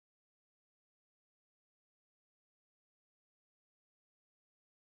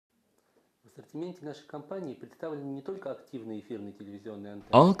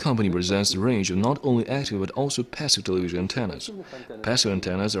Our company presents a range of not only active but also passive television antennas. Passive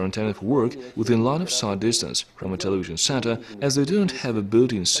antennas are antennas that work within line of sight distance from a television center as they don't have a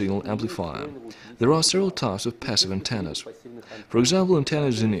built-in signal amplifier. There are several types of passive antennas. For example,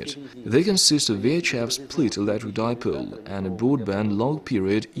 antenna Zenith. They consist of VHF split electric dipole and a broadband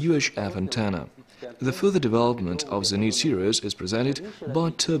long-period UHF antenna. The further development of Zenith series is presented by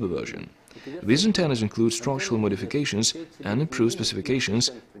turbo version. These antennas include structural modifications and improved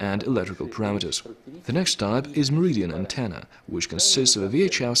specifications and electrical parameters. The next type is Meridian antenna, which consists of a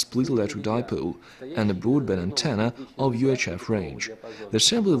VHF split electric dipole and a broadband antenna of UHF range. The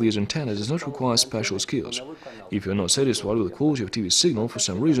assembly of these antennas does not require special skills. If you are not satisfied with the quality of TV signal for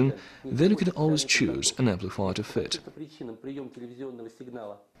some reason, then you can always choose an amplifier to fit.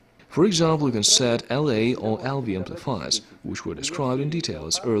 For example, you can set LA or LV amplifiers, which were described in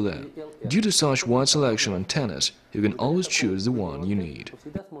details earlier. Due to such wide selection of antennas, you can always choose the one you need.